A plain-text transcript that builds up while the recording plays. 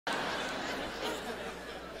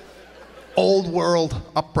old world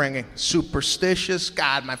upbringing. Superstitious.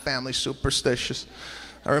 God, my family's superstitious.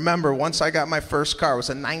 I remember once I got my first car. It was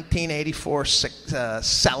a 1984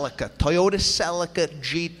 Celica. Toyota Celica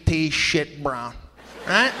GT shit brown.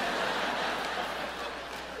 Right?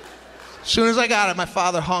 As soon as I got it, my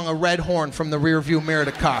father hung a red horn from the rear view mirror of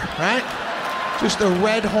the car. Right? Just a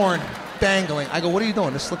red horn dangling. I go, what are you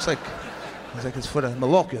doing? This looks like... He's like, it's for the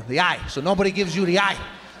Malokia, the eye. So nobody gives you the eye.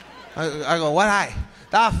 I go, what eye?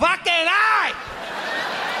 The fucking eye!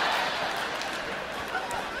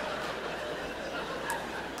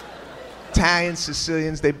 Italians,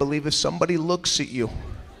 Sicilians, they believe if somebody looks at you,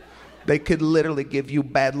 they could literally give you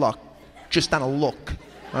bad luck just on a look,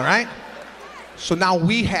 all right? So now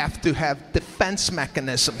we have to have defense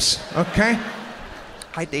mechanisms, okay?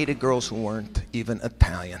 I dated girls who weren't even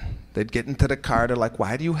Italian. They'd get into the car, they're like,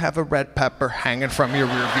 why do you have a red pepper hanging from your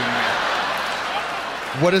rearview mirror?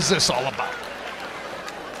 What is this all about?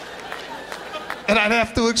 And I'd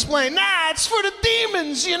have to explain, nah, it's for the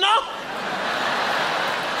demons, you know?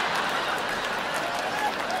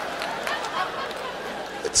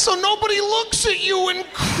 It's so nobody looks at you and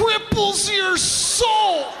cripples your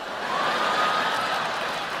soul.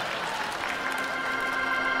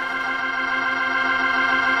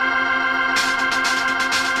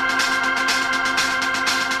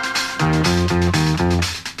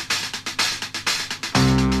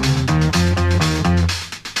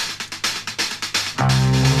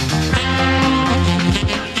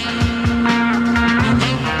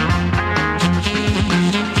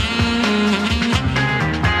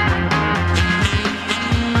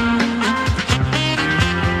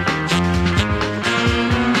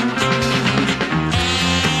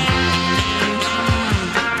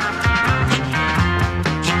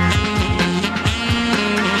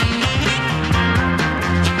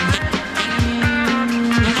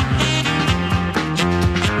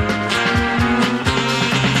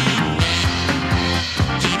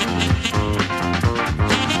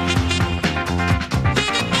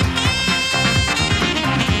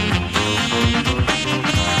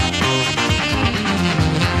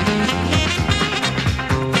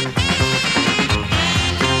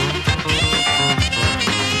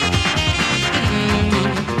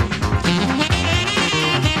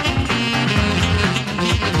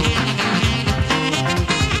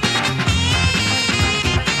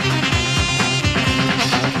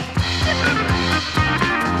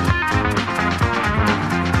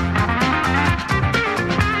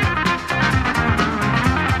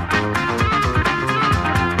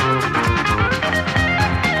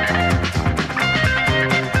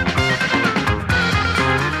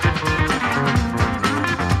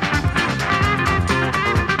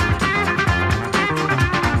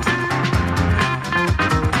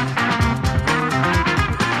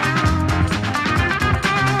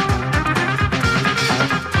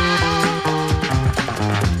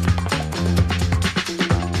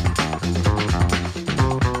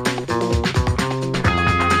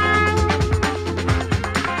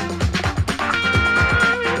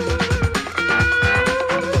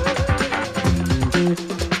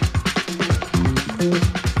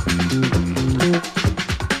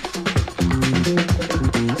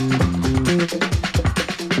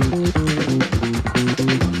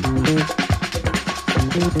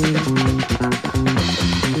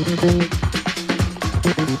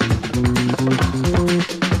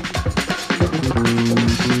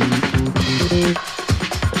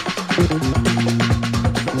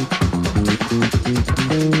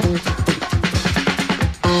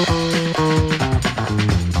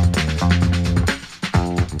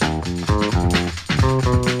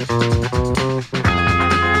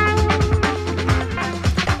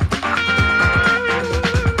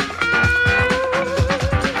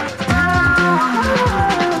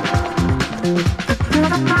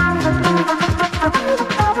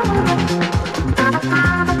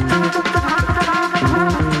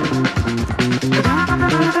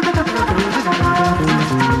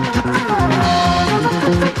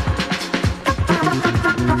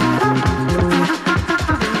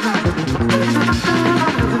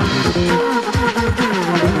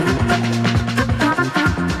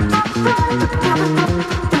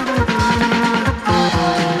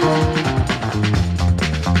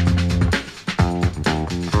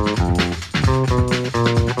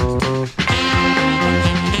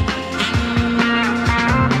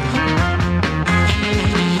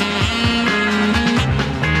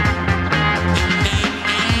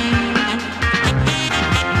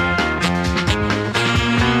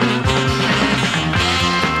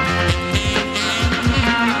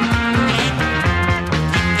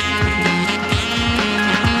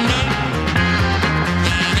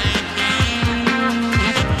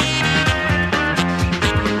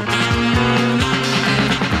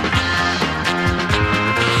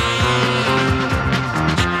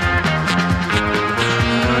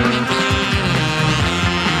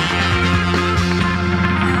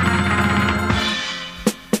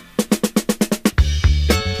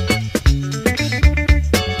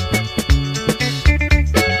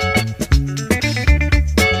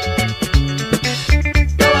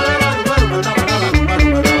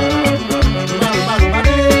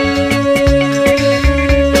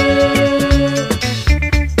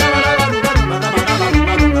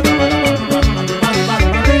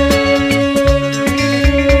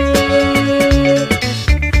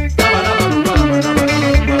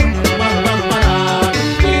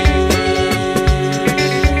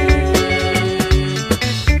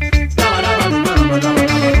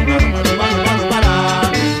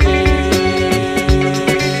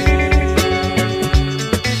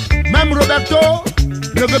 Roberto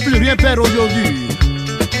ne veut plus rien faire aujourd'hui.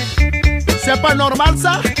 C'est pas normal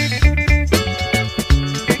ça?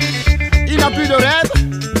 Il n'a plus de rêve,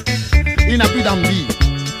 il n'a plus d'envie.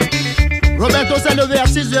 Roberto s'est levé à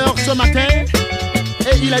 6 h ce matin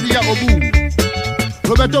et il est déjà au bout.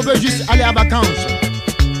 Roberto veut juste aller en vacances.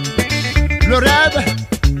 Le rêve,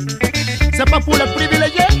 c'est pas pour les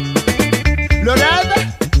privilégiés. Le rêve,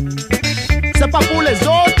 c'est pas pour les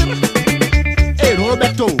autres. Et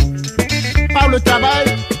Roberto, par le travail,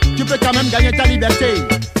 tu peux quand même gagner ta liberté.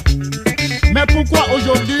 Mais pourquoi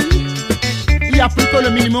aujourd'hui, il n'y a plus que le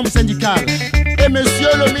minimum syndical? Et monsieur,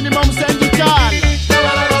 le minimum syndical,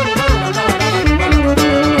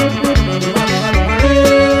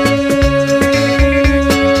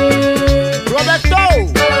 Roberto!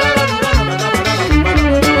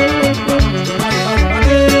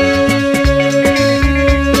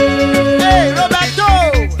 Hey, Roberto!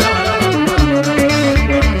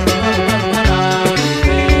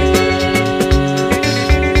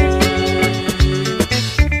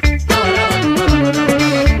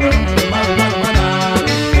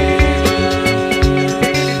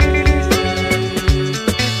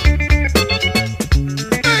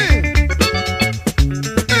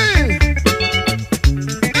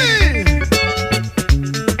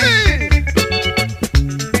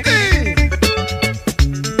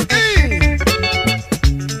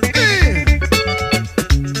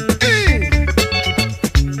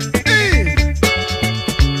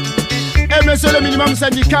 Monsieur le minimum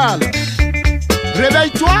syndical,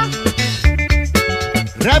 réveille-toi,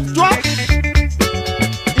 rêve-toi.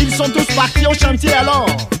 Ils sont tous partis au chantier alors.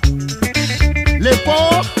 Les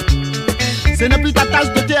pauvres, ce n'est plus ta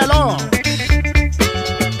tasse de thé alors.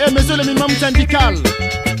 Et monsieur le minimum syndical,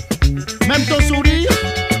 même ton sourire,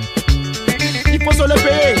 il faut se le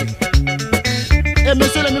payer. Et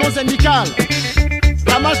monsieur le minimum syndical,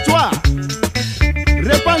 ramasse-toi,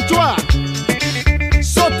 répands-toi,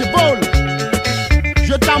 saute, vole.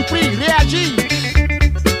 Je t'en prie, réagis.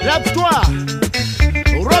 Lève-toi.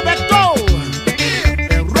 Roberto.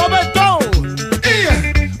 Roberto.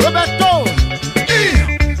 Roberto.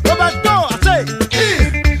 Roberto. Assez.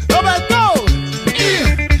 Roberto.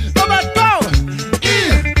 Roberto.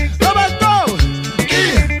 Roberto.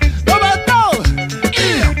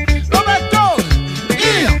 Roberto. Roberto.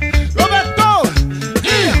 Roberto.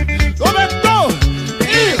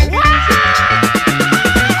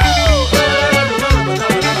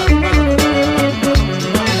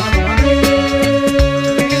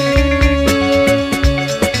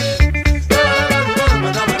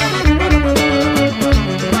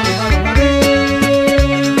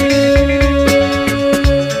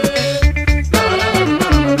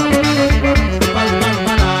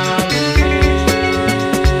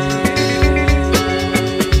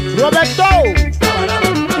 Roberto.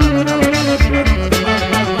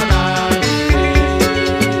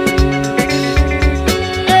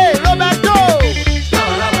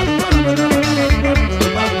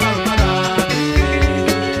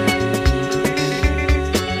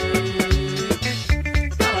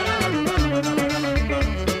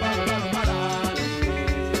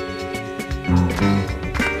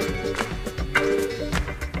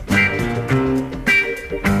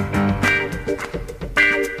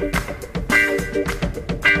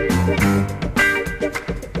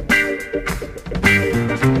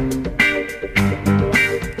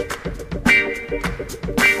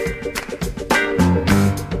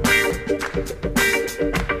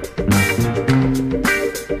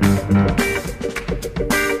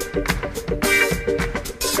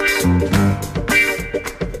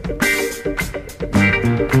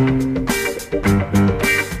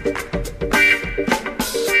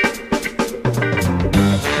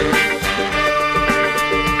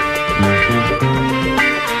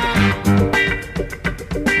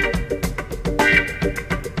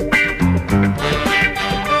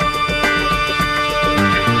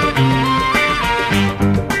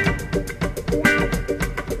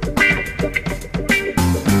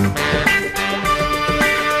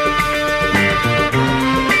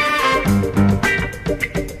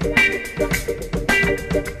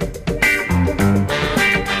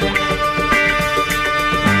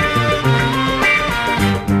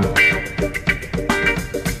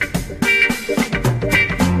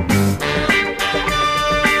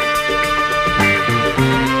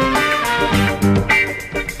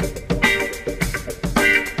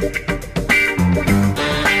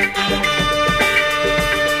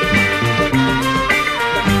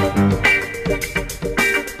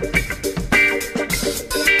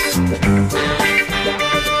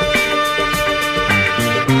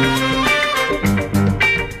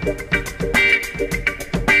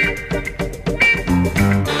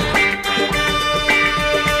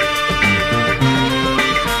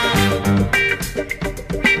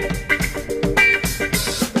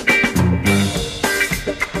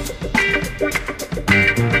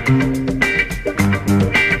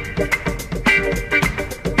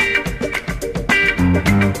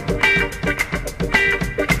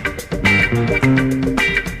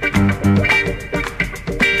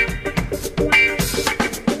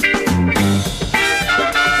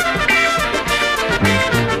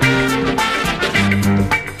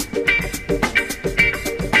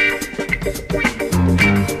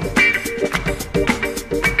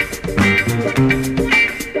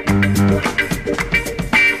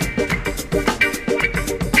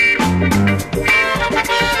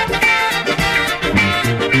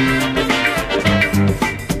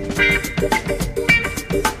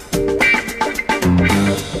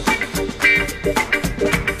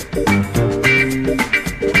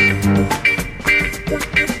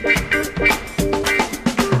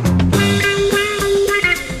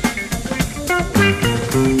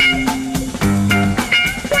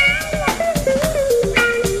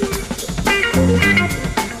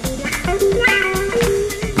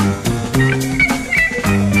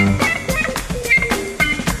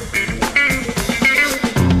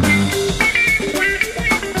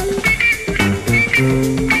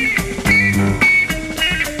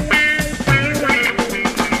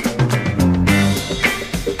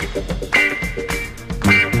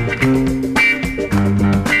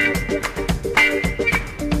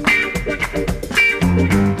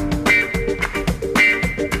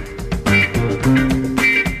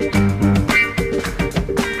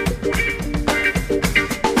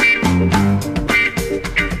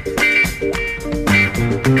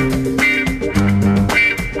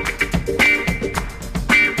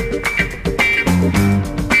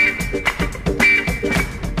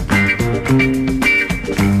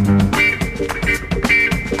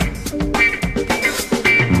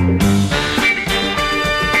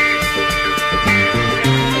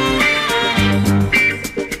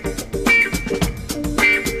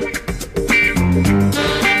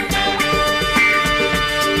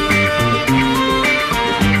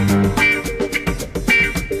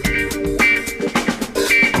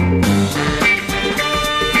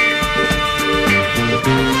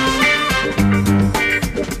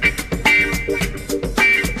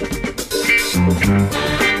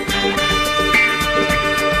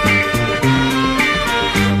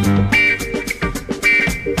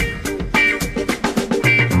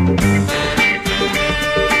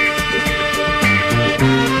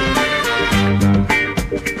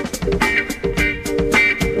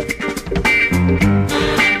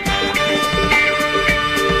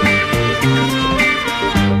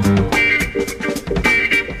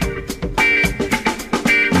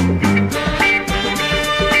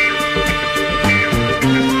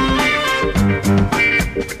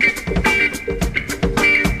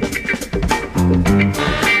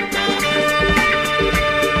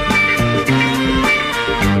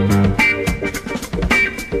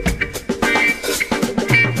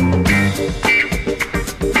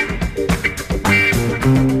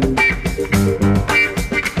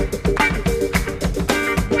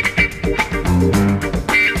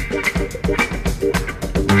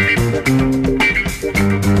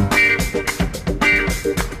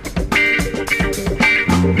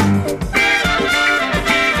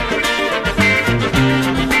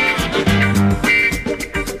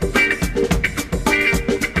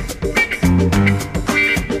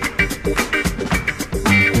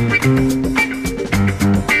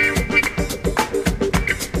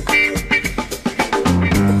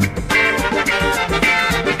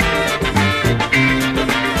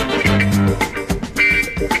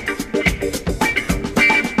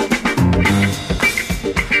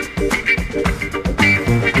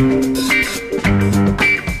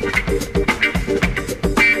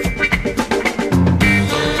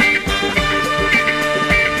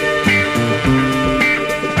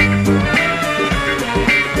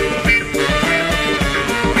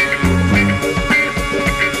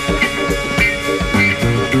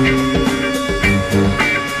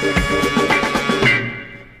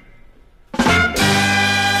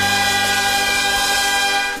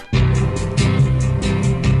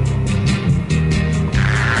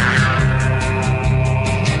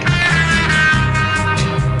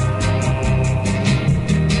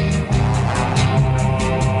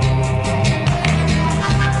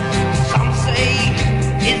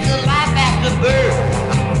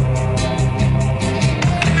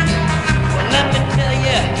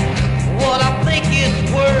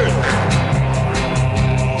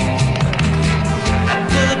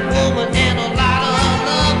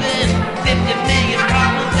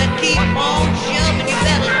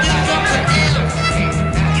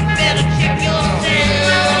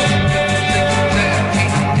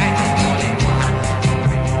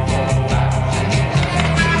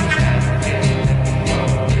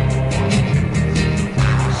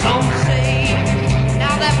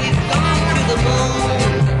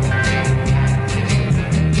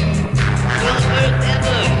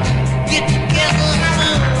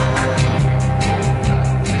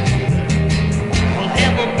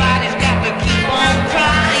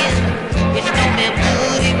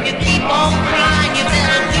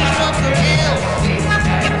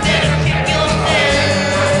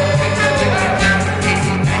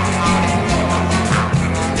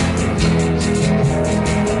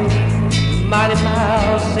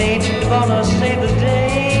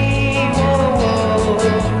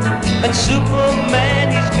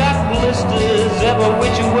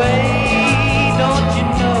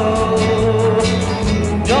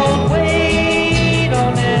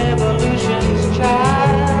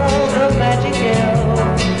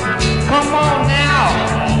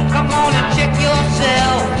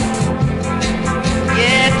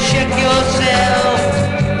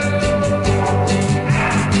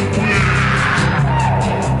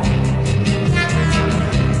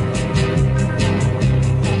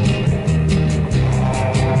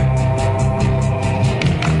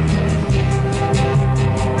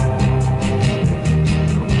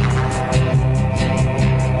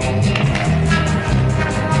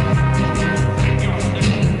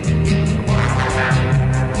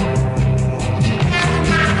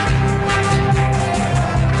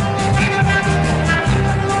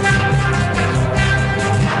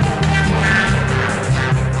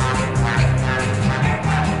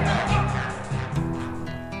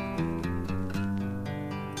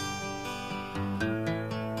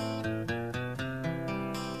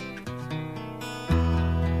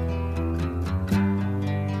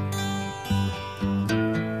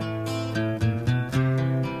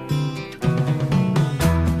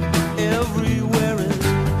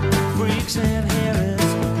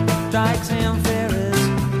 dikes and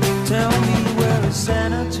ferries. Tell me where is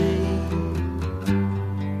sanity?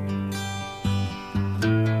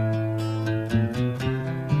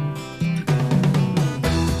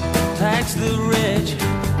 Tax the rich,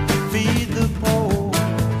 feed the poor,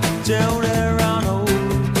 till there are no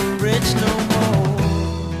rich no more.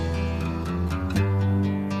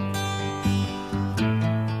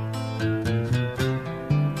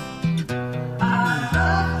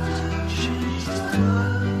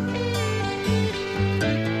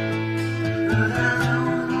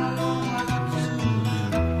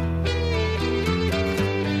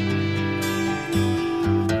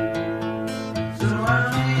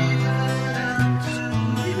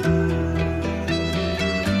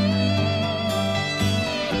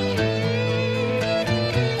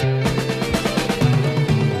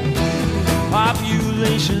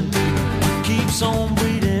 Population keeps on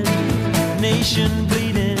breeding, nation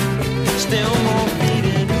bleeding, still more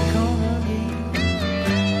bleeding economy.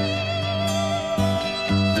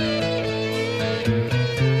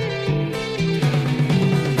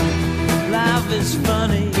 Life is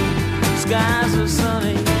funny, skies are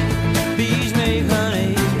sunny, bees make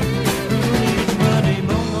honey, who needs money,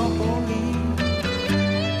 monopoly?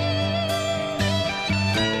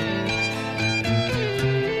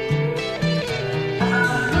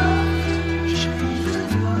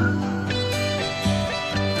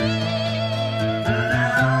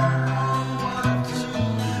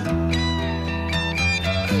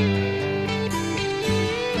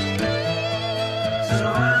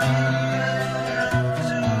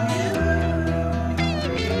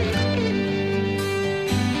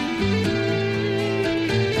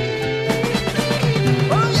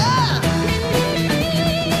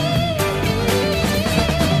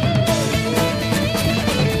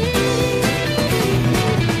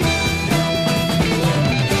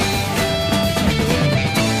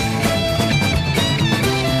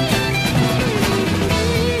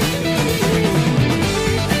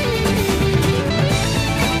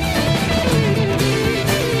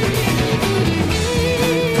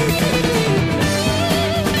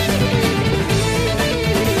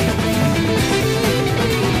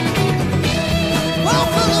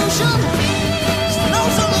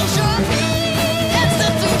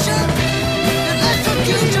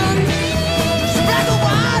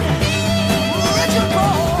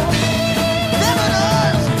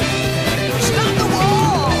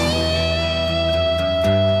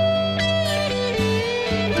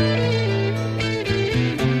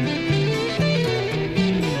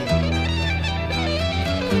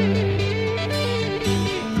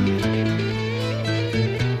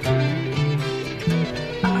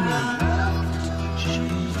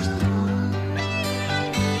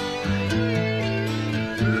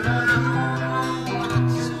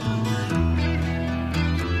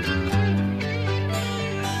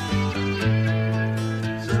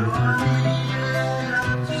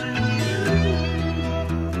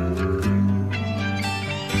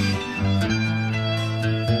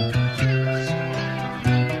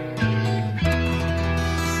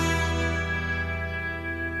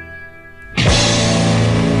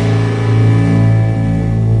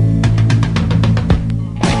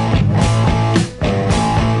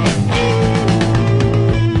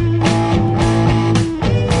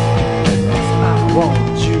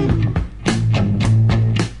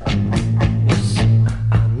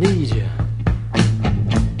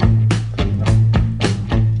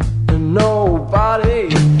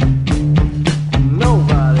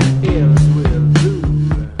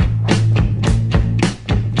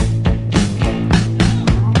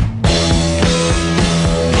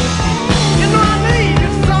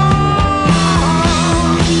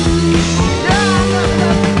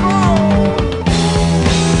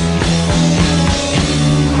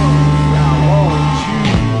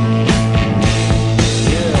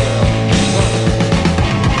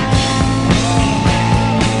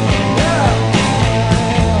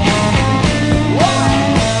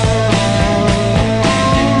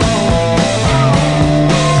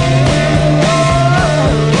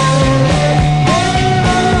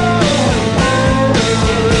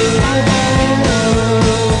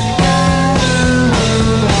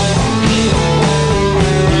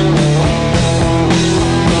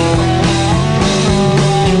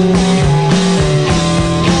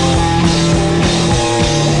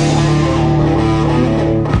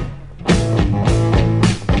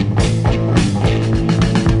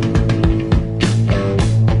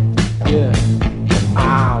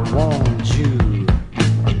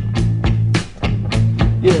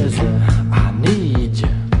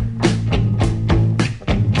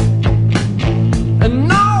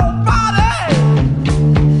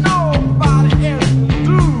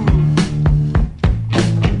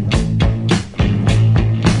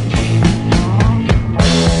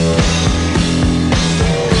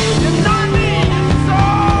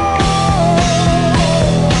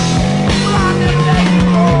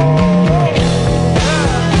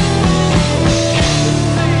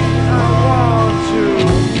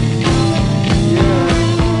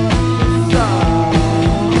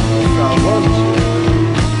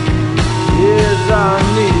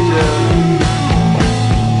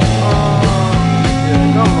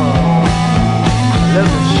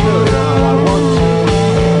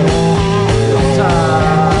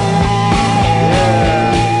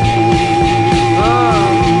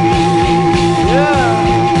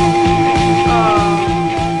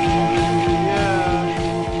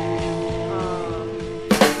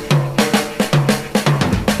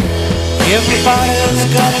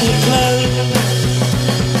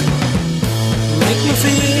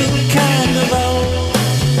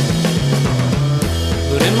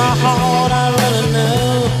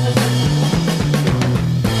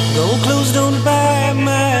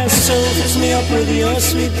 with your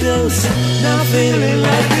sweet dose. Now feeling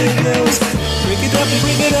like it goes. Break it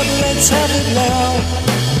up, let's have it now.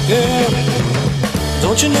 Girl,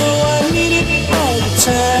 don't you know I need it all the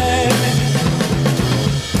time?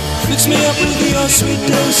 Fix me up with your sweet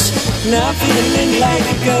dose. Now feeling like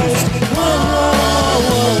a ghost. One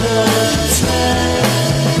time.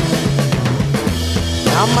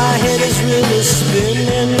 Now my head is really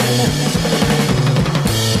spinning.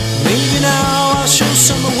 Maybe now I'll show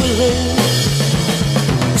some willing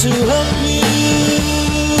to help you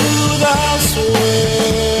with the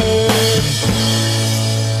housework.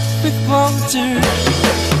 Big Walter,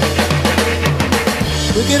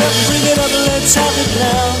 bring it up, let's have it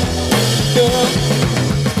now. Girl,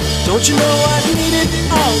 don't you know I need it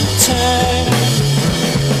all the time?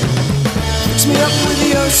 Fix me up with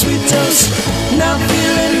your sweet dose. Now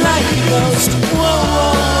feeling like a ghost.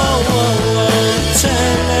 Whoa,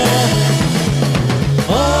 time.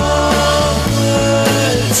 All the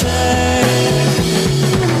time.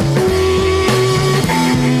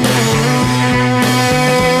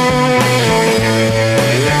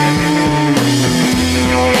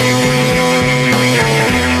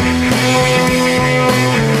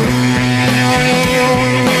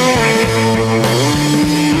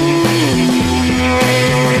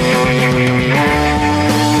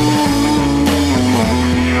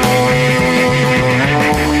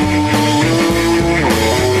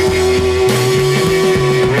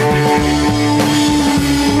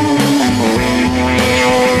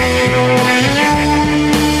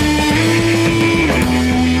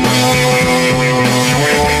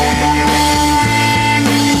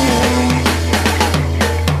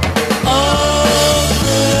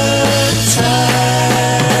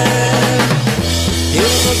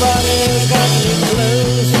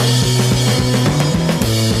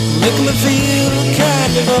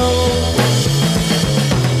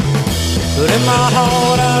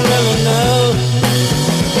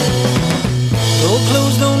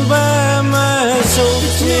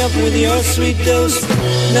 Sweet dose,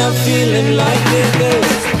 now feeling like it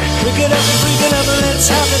goes. Break it up, let's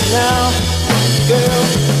have it now. Girl,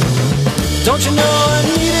 don't you know I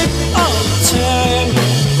need it all the time?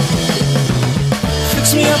 Fix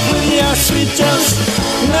me up with your sweet dose,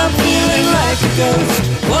 now feeling like a ghost.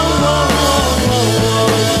 Whoa,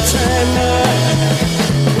 time now.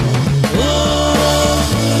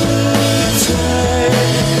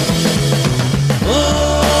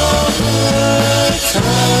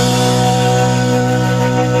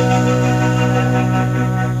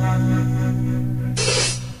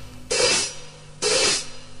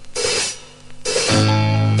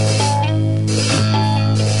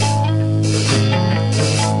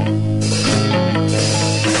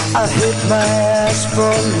 My ass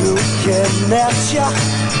for looking at ya.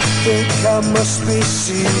 Think I must be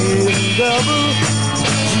seeing double.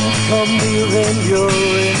 You come near and you're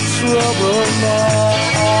in trouble now.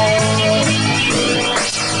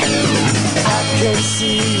 I can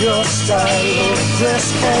see your style of dress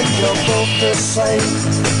and you're both the same.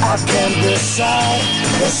 I can't decide.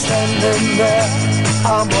 You're standing there,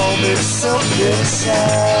 I'm always so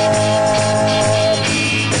inside.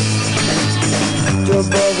 Your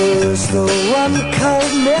brother is the one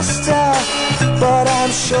called Mister, but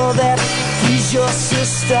I'm sure that he's your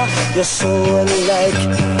sister. You're so alike,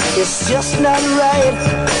 it's just not right.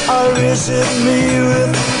 Or is it me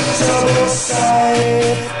with double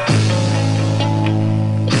sight?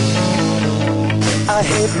 I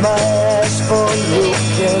hate my ass for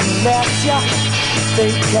looking at ya.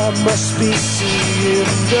 Think I must be seeing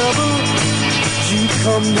double. You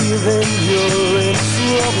come near and you're in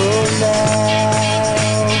trouble now.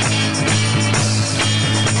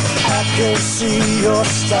 I can see your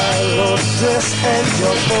style of dress and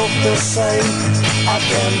you're both the same. I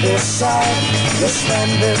can decide, you're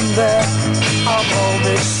standing there, I'm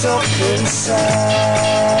always stuck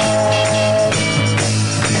inside.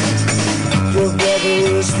 Your brother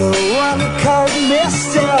is the one called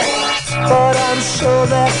Mister, but I'm sure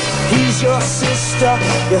that he's your sister.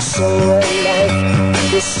 You're so alike,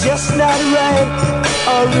 it's just not right.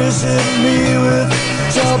 Or is it me with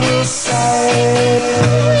double sight?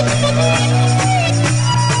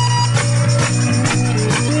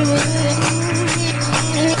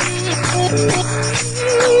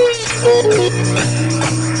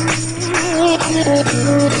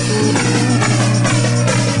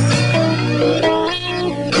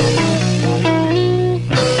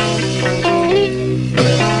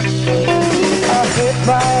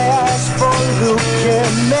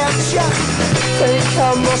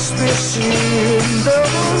 I must be seeing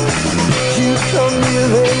double. You come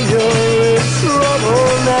near and you're in trouble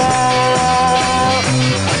now.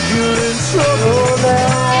 You're in trouble.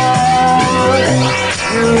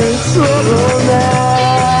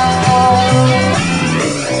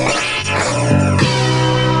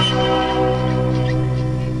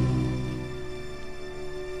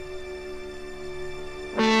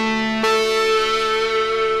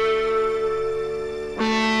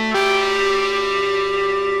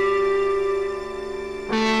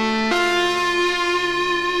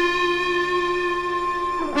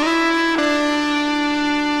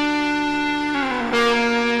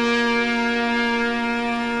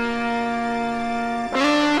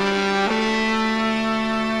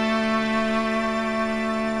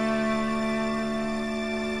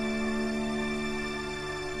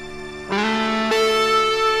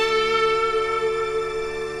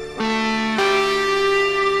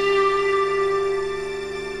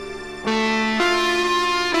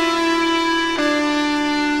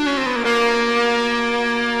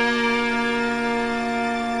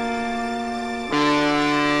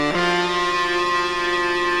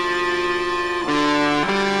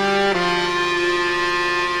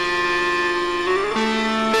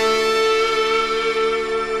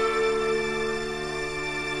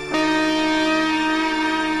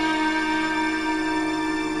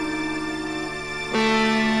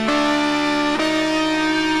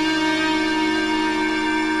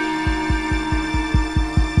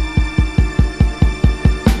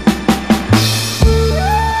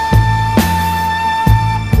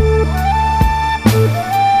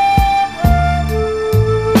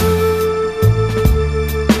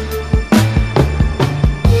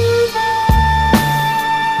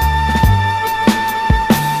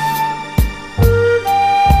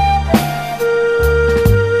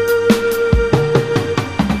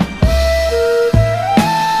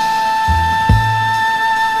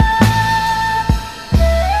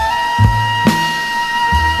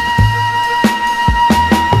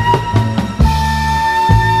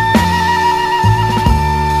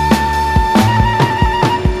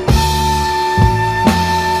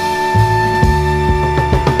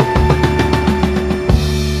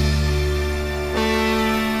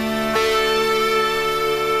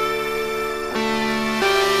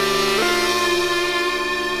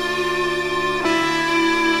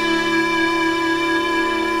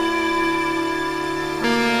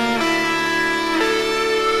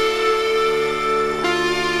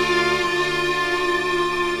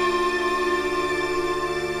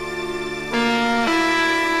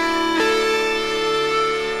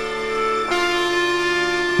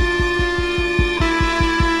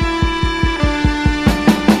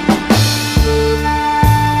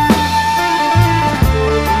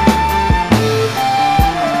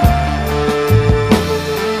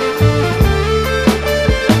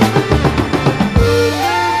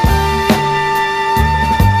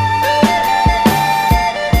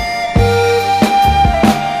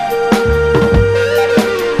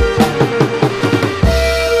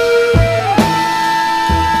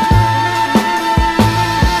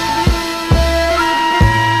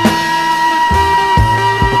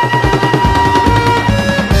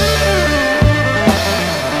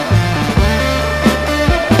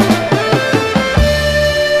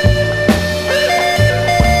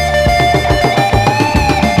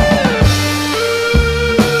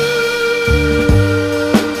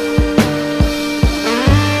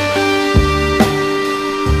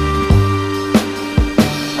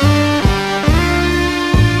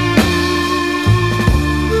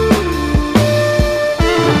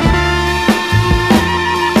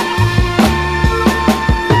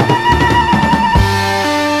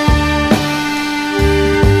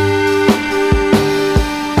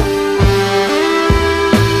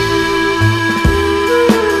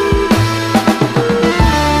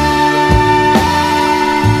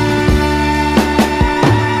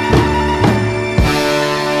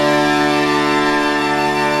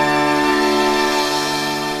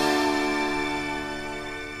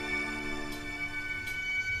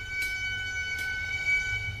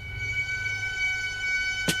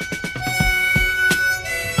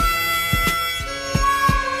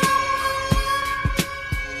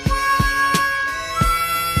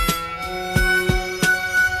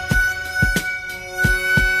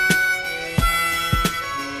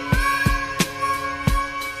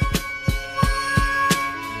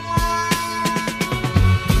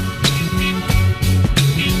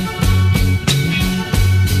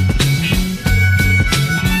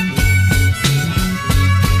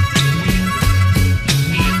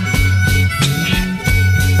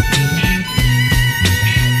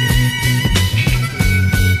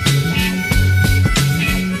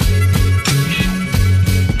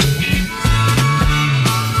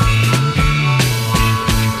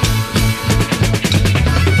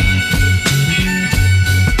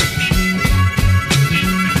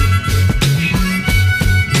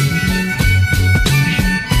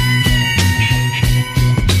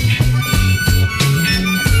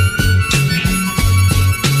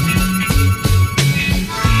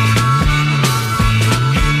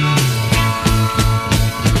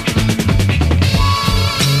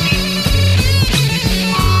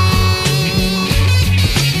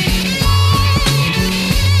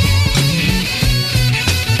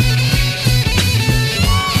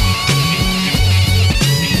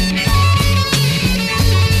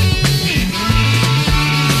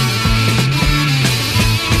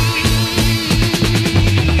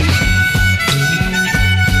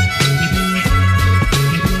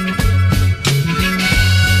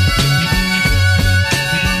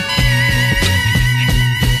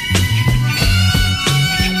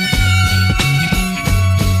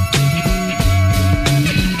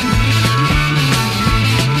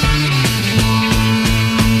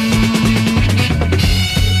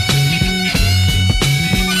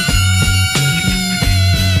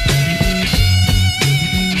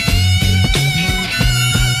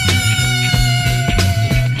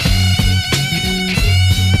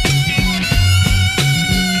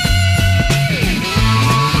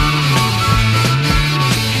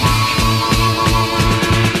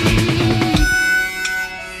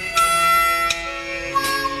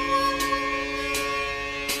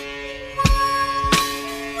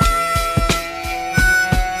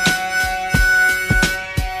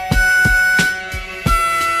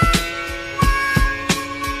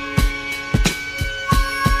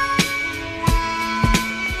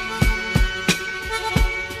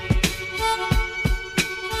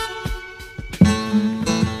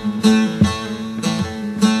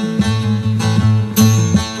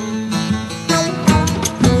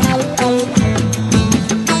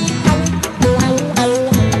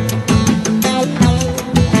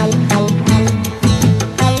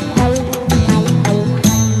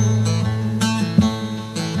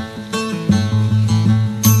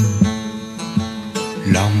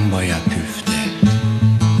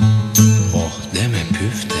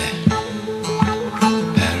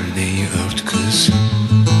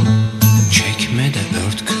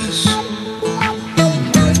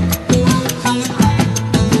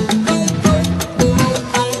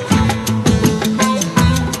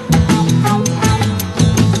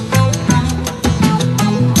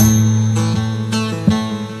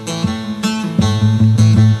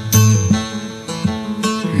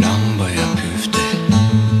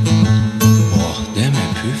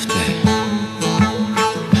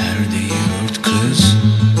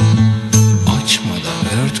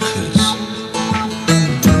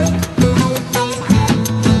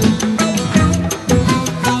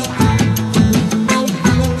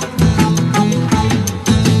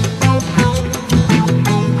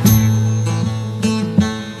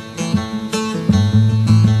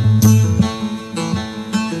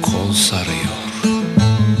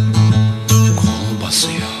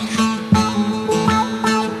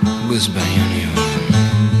 yanıyorum.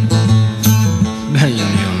 Ben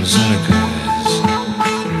yanıyorum sarı kız.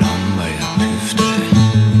 Lambaya püfte.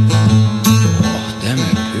 Oh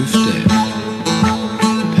deme püfte.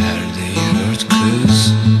 Perdeyi ört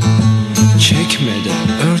kız. Çekme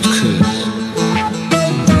de ört kız.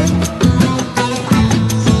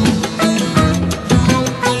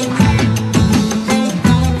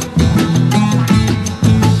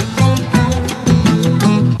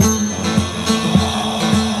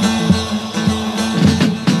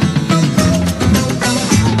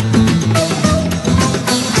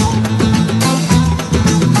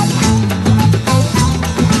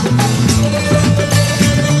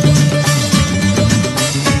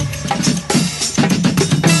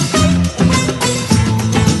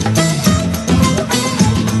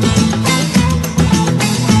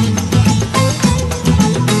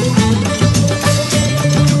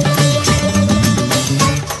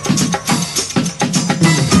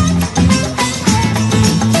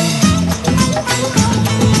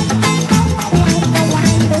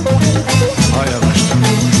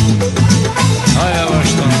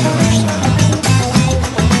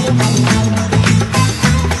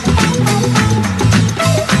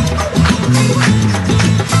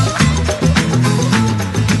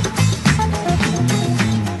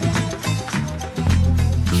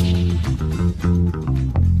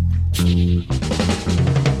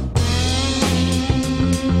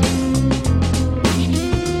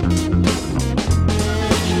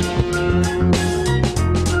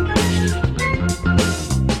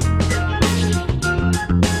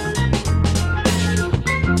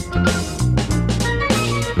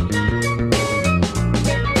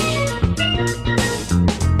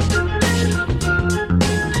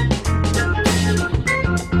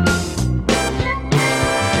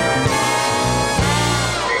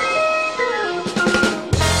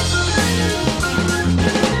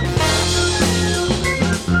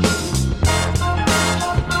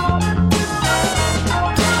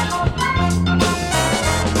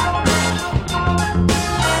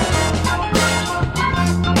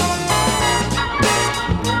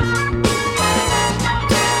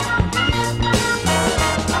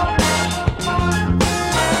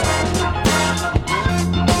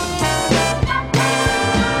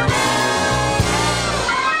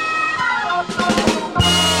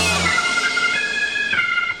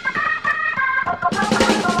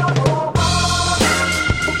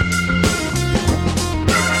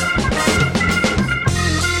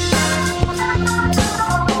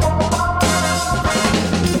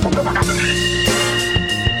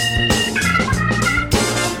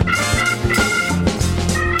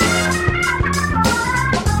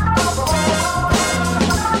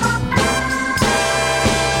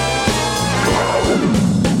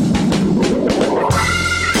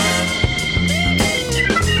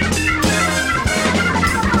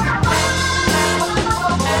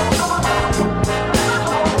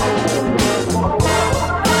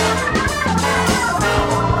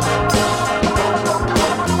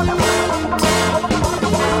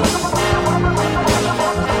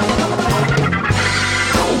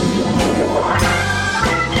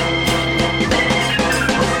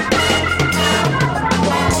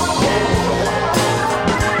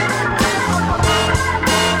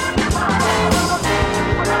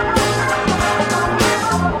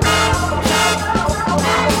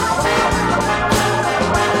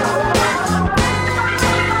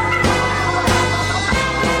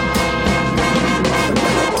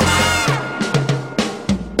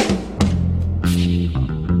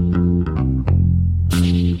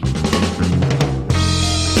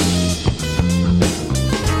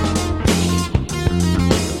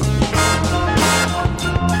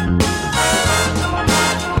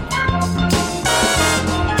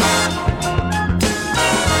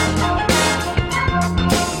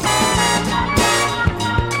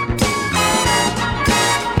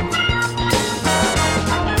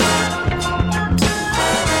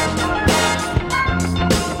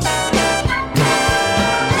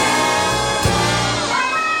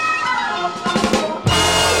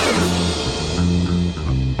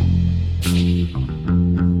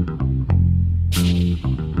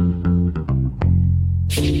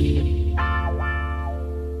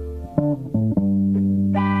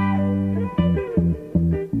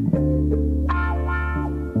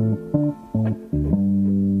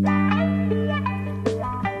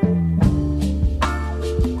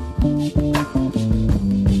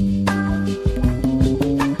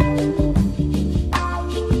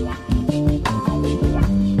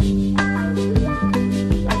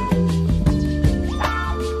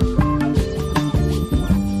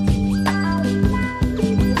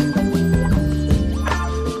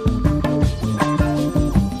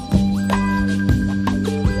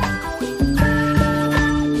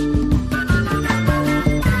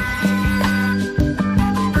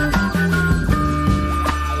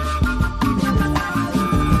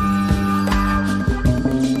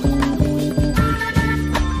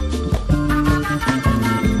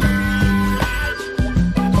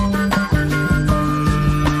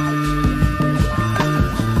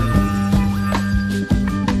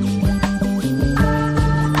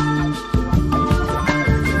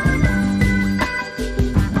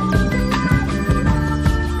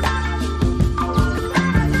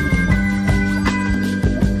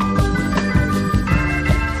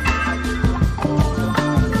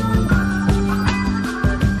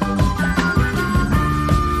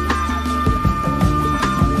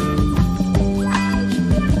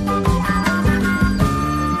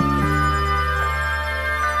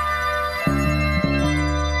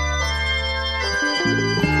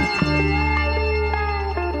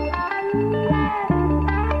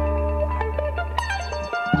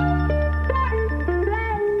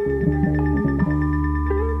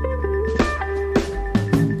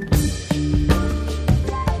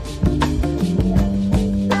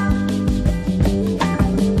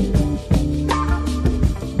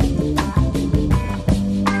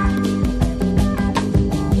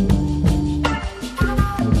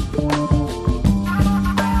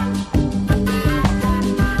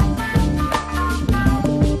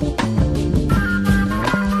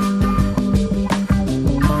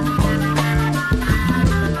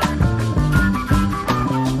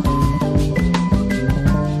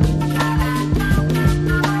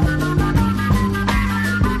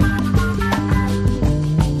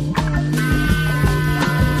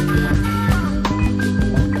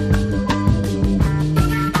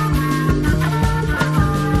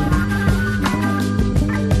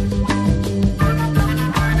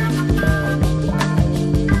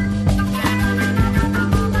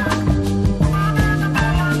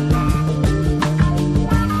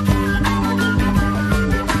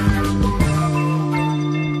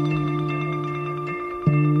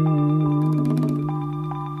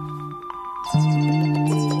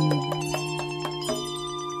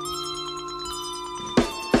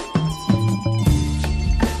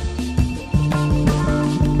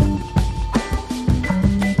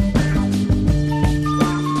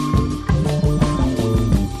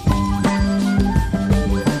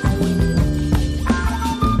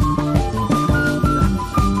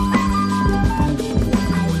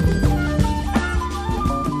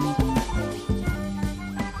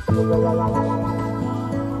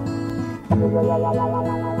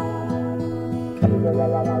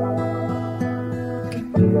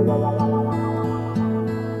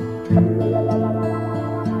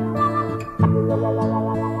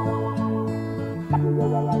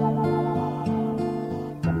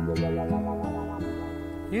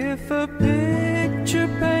 If a picture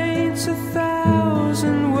paints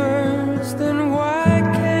 1,000 words, then why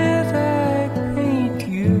can't I paint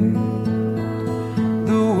you?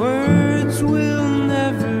 The words will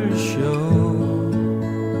never show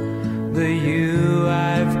the you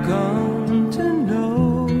I've come to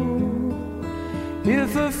know.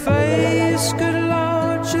 If a face could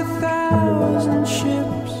launch 1,000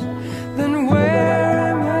 ships, then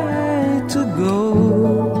where am I to go?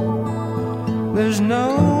 There's no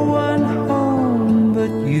one home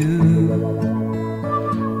but you.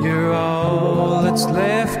 You're all that's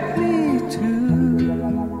left me to.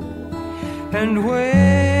 And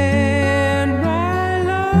when my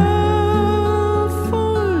love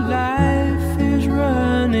for life is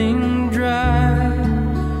running dry,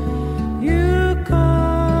 you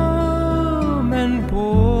come and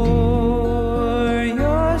pour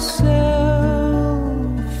yourself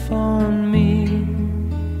on me.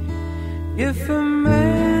 If a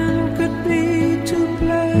man could be two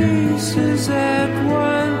places at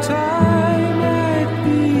one time, I'd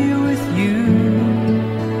be with you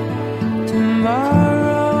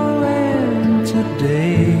tomorrow and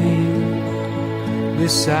today,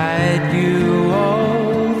 beside you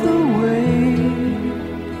all the way.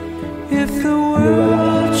 If the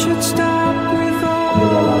world should stop with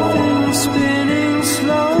all things spinning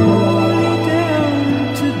slowly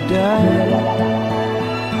down to die,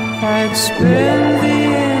 I'd spend the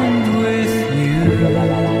end with you.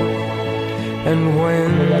 And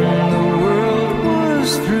when the world was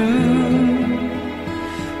through,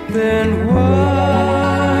 then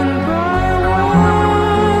one by one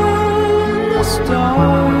the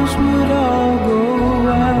stars would all go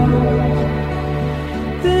out.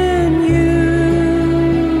 Then you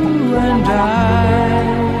and I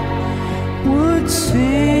would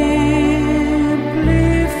simply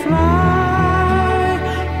fly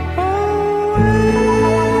away.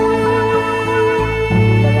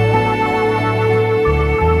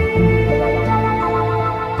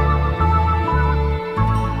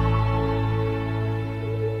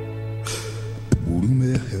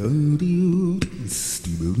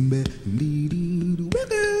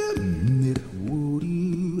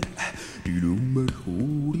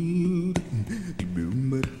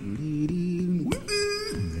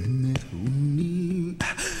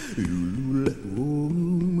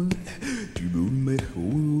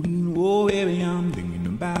 Oh, baby, I'm thinking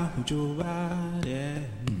about your body.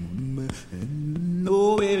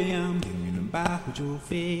 Oh, baby, I'm thinking about your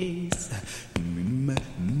face.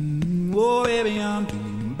 Oh, baby, I'm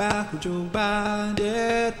thinking about your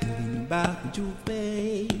body. Thinking about your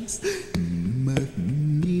face.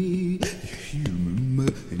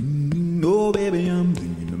 Oh, baby, I'm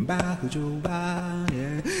thinking about your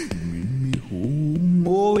body.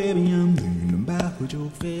 Oh, baby, I'm thinking about your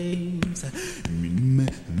face.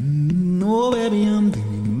 Oh, baby, I'm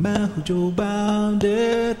thinking about your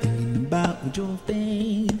body, thinking about your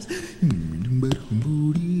face.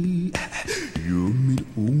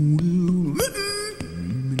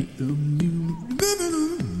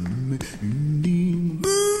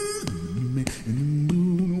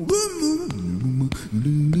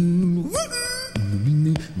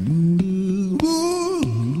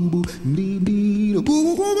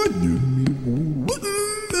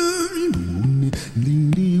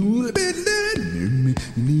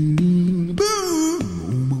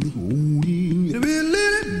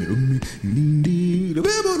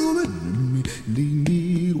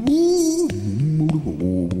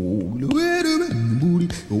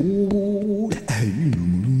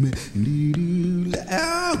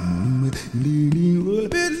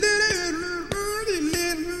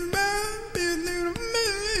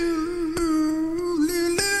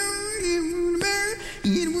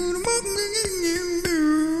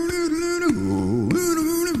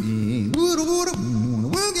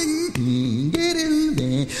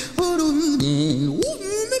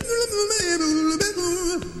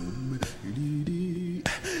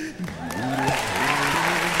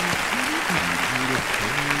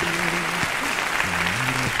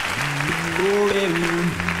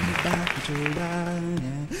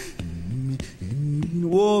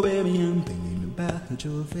 Oh, baby, I'm thinking about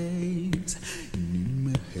your face.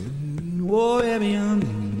 Oh, baby, I'm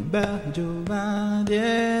thinking about your body,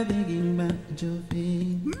 thinking about your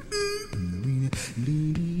face.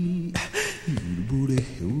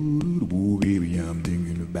 Oh, baby, I'm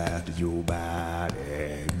thinking about your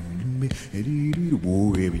body. Oh,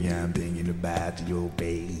 baby, I'm thinking about your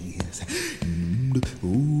face.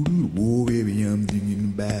 Oh, baby, I'm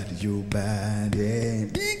thinking about your body.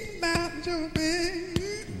 Thinking about your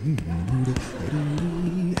face.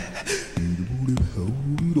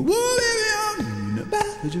 Oh, baby, I'm thinking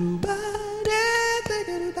about your body.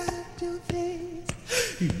 Thinking about your face.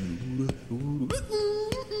 Oh,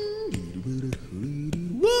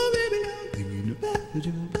 baby, I'm thinking about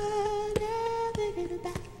your body. Thinking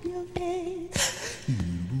about your face.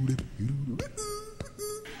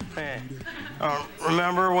 Hey,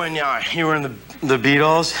 remember when you were in the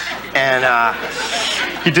Beatles and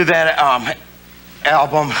you did that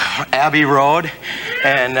album Abbey Road,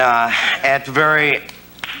 and at the very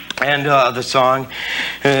end of the song,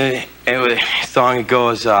 it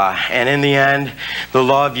goes, and in the end, the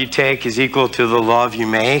love you take is equal to the love you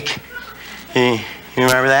make. You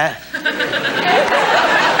remember that?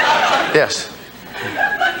 Yes.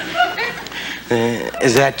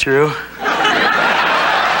 Is that true?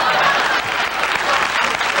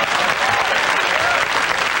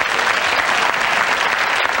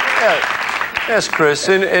 Yes, Chris.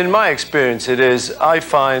 In my experience, it is. I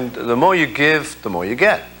find the more you give, the more you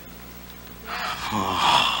get.